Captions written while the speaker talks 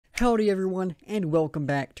Howdy everyone, and welcome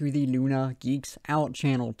back to the Luna Geeks Out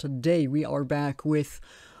channel. Today we are back with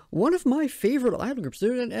one of my favorite idol groups,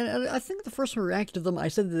 and I think the first time I reacted to them, I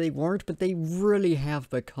said that they weren't, but they really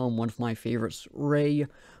have become one of my favorites. Ray,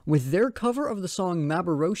 with their cover of the song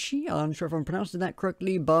Maboroshi, I'm not sure if I'm pronouncing that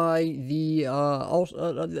correctly, by the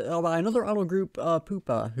by another idol group,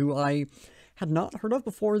 Pupa, who I had not heard of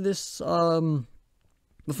before this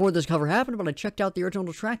cover happened, but I checked out the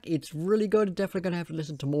original track. It's really good. Definitely gonna have to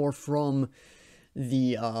listen to more from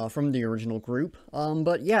the original group.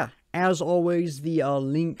 But yeah, as always, the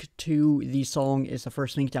link to the song is the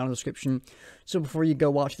first link down in the description. So before you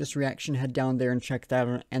go watch this reaction, head down there and check that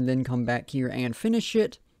out, and then come back here and finish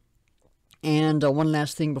it. And one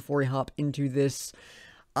last thing before we hop into this.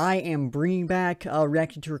 I am bringing back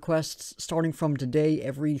reacting to requests starting from today.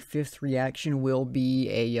 Every 5th reaction will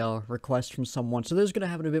be a request from someone, so those are going to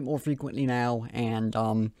happen a bit more frequently now, and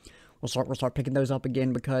we'll start picking those up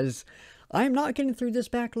again because I'm not getting through this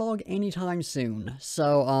backlog anytime soon.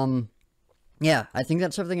 So yeah, I think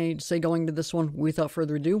that's everything I need to say going into this one. Without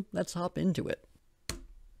further ado, let's hop into it.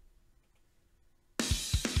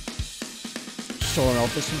 Starting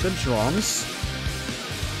off with some good drums.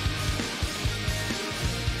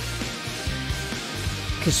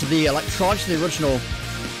 Because the electronics in the original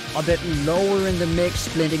a bit lower in the mix,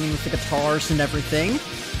 blending in with the guitars and everything.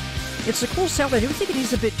 It's a cool sound, but I do think it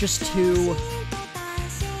is a bit just too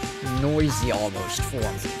noisy almost for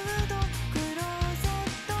me.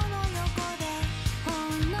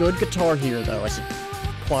 Good guitar here though, as it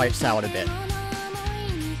quiets out a bit.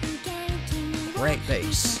 Great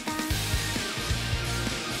bass.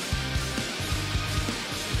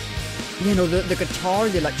 You know, the guitar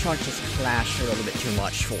and the electronics just clash a little bit too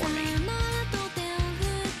much for me.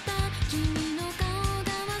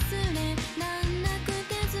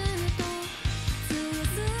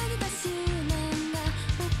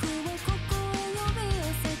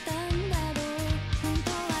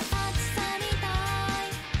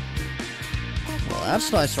 Well,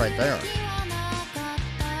 that's nice right there.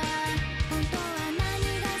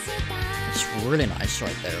 It's really nice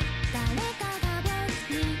right there.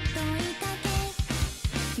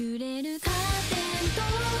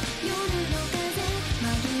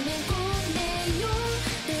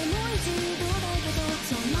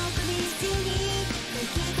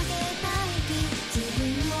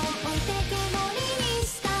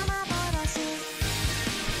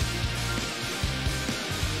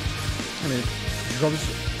 I mean, drums.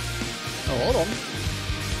 Oh, hold on.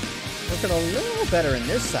 Looking a little better in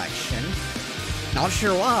this section. Not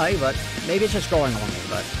sure why, but maybe it's just growing on me,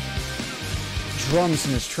 but drums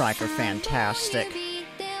in this track are fantastic.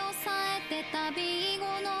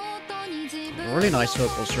 Really nice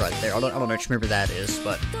vocals right there. I don't know which member that is,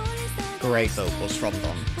 but great vocals from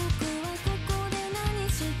them.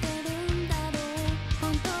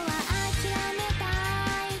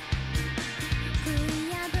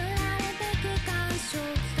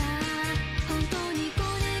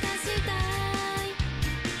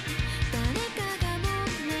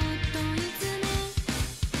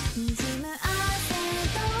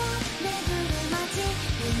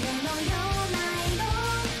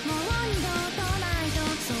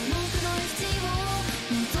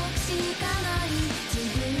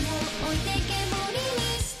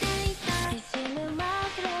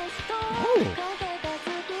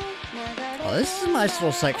 Oh, this is a nice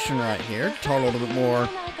little section right here. Guitar a little bit more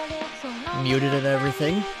muted and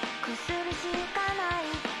everything.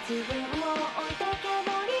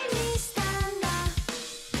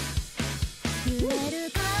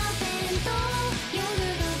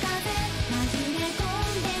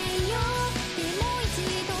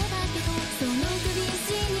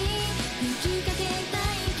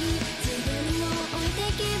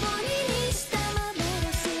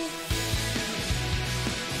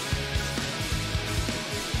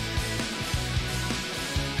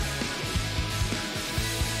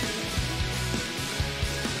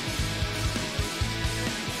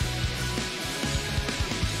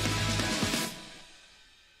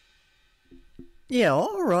 Yeah,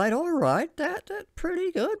 alright, that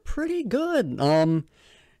pretty good, and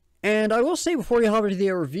I will say before we hop into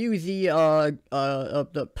the review, the other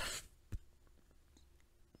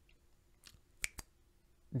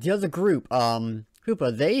group,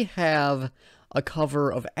 Pupa, they have a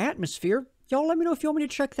cover of Atmosphere. Y'all let me know if you want me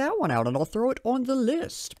to check that one out, and I'll throw it on the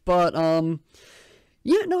list, but,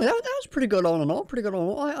 yeah, no, that was pretty good all in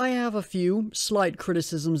all, I have a few slight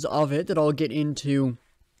criticisms of it that I'll get into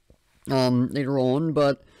later on,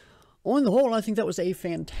 but on the whole, I think that was a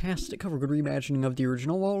fantastic cover, good reimagining of the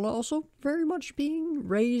original, while also very much being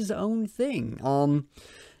Ray's own thing.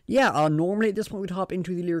 yeah, normally at this point we'd hop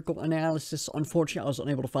into the lyrical analysis. Unfortunately, I was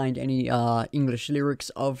unable to find any English lyrics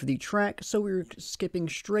of the track, so we're skipping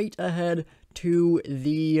straight ahead to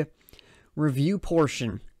the review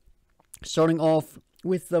portion. Starting off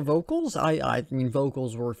with the vocals, I mean,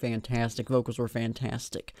 vocals were fantastic.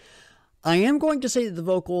 I am going to say that the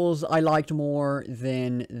vocals I liked more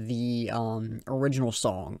than the original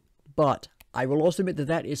song, but I will also admit that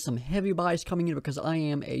that is some heavy bias coming in because I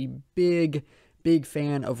am a big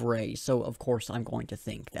fan of Ray, so of course I'm going to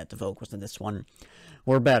think that the vocals in this one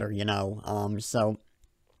were better, you know. So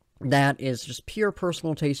that is just pure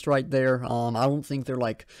personal taste right there. I don't think they're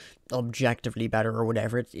like objectively better or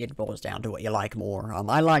whatever. It boils down to what you like more.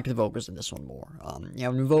 I liked the vocals in this one more.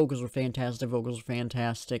 Yeah, the vocals were fantastic.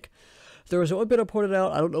 There was a bit I pointed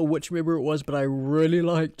out. I don't know which member it was, but I really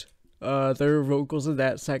liked their vocals in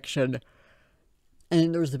that section.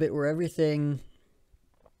 And there was the bit where everything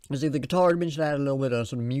was like the guitar dimension had a little bit of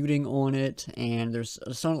sort of muting on it, and there's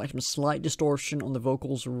sounded like some slight distortion on the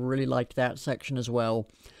vocals. Really liked that section as well.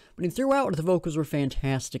 But throughout, the vocals were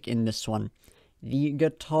fantastic in this one. The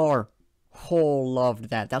guitar, loved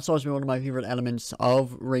that. That's always been one of my favorite elements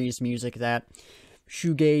of Ray's music, that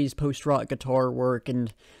shoegaze, post-rock guitar work, and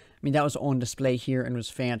I mean, that was on display here and was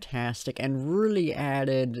fantastic, and really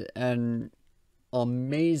added an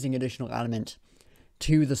amazing additional element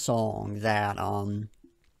to the song that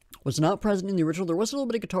was not present in the original. There was a little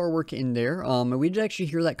bit of guitar work in there. We did actually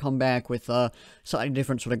hear that come back with slightly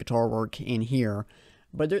different sort of guitar work in here,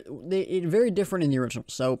 but it's very different in the original.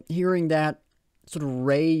 So hearing that sort of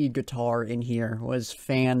Ray guitar in here was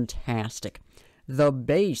fantastic. The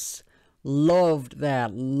bass, loved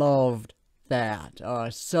that.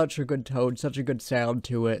 Such a good tone, such a good sound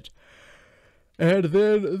to it. And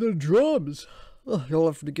then the drums. Oh, you'll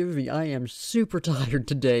have to forgive me, I am super tired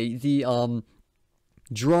today. The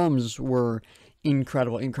drums were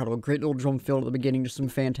incredible. Great little drum fill at the beginning, just some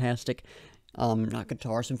fantastic, not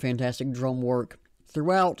guitar, some fantastic drum work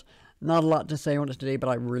throughout. Not a lot to say on it today, but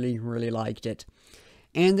I really liked it.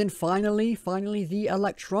 And then finally, the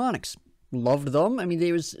electronics. Loved them. I mean,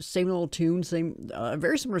 they was same little tune, same,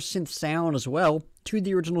 very similar synth sound as well to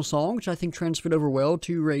the original song, which I think transferred over well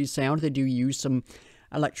to Ray's sound. They do use some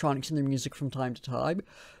electronics in their music from time to time.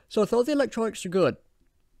 So I thought the electronics were good.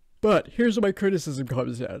 But here's where my criticism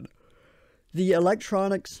comes in. The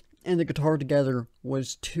electronics and the guitar together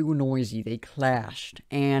was too noisy. They clashed,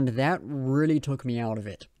 and that really took me out of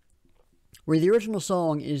it. Where the original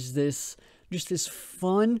song is just this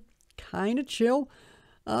fun, kind of chill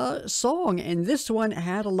song, and this one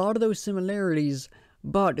had a lot of those similarities,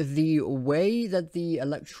 but the way that the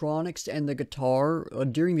electronics and the guitar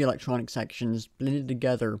during the electronic sections blended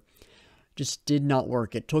together just did not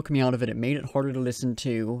work. It took me out of it. It made it harder to listen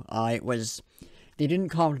to. They didn't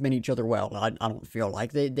complement each other well. I don't feel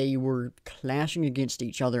like they were clashing against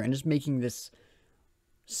each other and just making this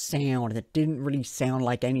sound that didn't really sound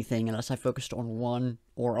like anything unless I focused on one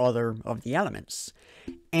or other of the elements.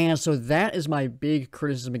 And so that is my big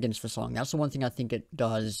criticism against the song. That's the one thing I think it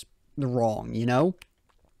does wrong, you know?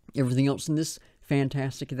 Everything else in this,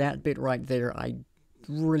 fantastic. That bit right there, I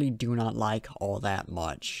really do not like all that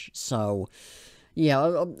much. So, yeah,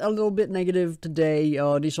 a little bit negative today,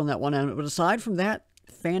 at least on that one element. But aside from that,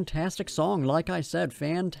 fantastic song. Like I said,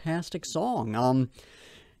 fantastic song.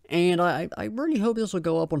 And I really hope this will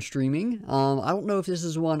go up on streaming. I don't know if this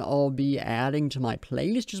is one I'll be adding to my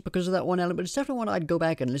playlist just because of that one element, but it's definitely one I'd go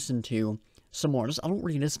back and listen to some more. I don't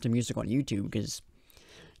really listen to music on YouTube because,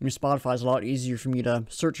 you know, Spotify's a lot easier for me to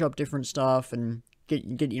search up different stuff and get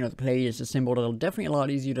you know, the playlist assembled. It'll definitely a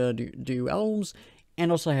lot easier to do albums,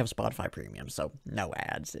 and also I have Spotify Premium, so no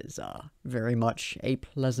ads is very much a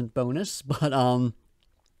pleasant bonus. But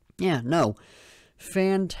yeah, no.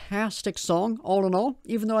 Fantastic song, all in all,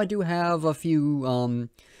 even though I do have a few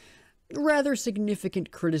rather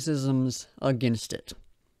significant criticisms against it.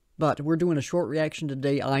 But we're doing a short reaction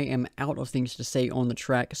today. I am out of things to say on the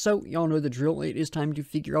track, so y'all know the drill. It is time to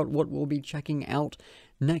figure out what we'll be checking out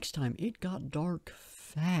next time. It got dark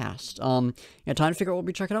fast. Yeah, time to figure out what we'll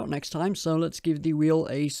be checking out next time, so let's give the wheel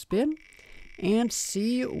a spin and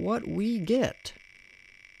see what we get.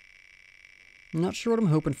 I'm not sure what I'm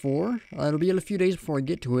hoping for. It'll be a few days before I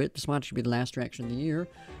get to it. This might actually be the last reaction of the year.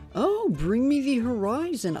 Oh, Bring Me the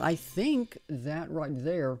Horizon. I think that right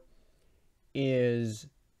there is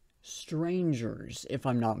Strangers, if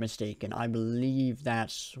I'm not mistaken. I believe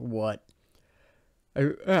that's what...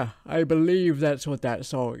 I believe that's what that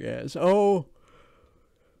song is. Oh,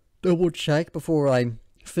 double check before I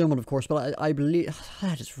film it, of course, but I believe...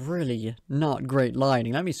 That is really not great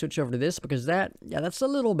lighting. Let me switch over to this because that... Yeah, that's a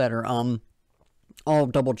little better. I'll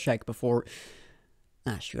double check before...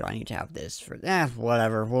 Ah, shoot, I need to have this for...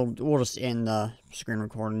 whatever. We'll just end the screen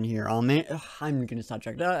recording here. Man, I'm gonna stop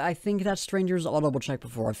checking. I think that's strangers. I'll double check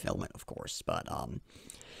before I film it, of course. But,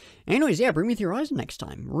 anyways, yeah, bring me the horizon next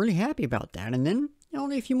time. Really happy about that. And then,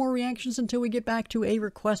 only a few more reactions until we get back to a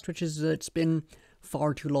request, which is, it's been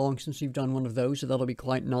far too long since we've done one of those, so that'll be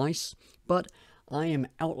quite nice. But I am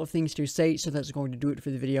out of things to say, so that's going to do it for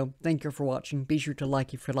the video. Thank you for watching. Be sure to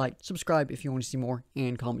like if you like, subscribe if you want to see more,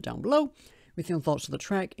 and comment down below with your thoughts on the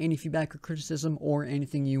track, any feedback or criticism, or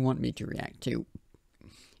anything you want me to react to.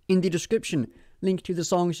 In the description, link to the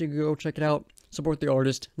song so you can go check it out, support the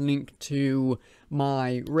artist, link to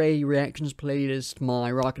my Ray reactions playlist,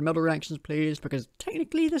 my rock and metal reactions playlist, because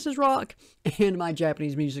technically this is rock, and my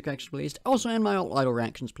Japanese music reactions playlist, also and my alt idol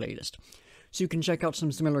reactions playlist. So you can check out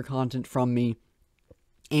some similar content from me,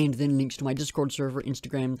 and then links to my Discord server,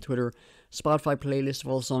 Instagram, Twitter, Spotify playlist of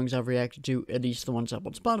all the songs I've reacted to, at least the ones up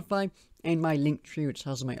on Spotify, and my link tree, which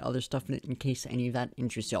has my other stuff in it in case any of that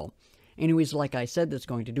interests y'all. Anyways, like I said, that's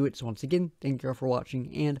going to do it. So once again, thank you all for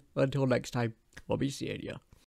watching, and until next time, I'll be seeing ya.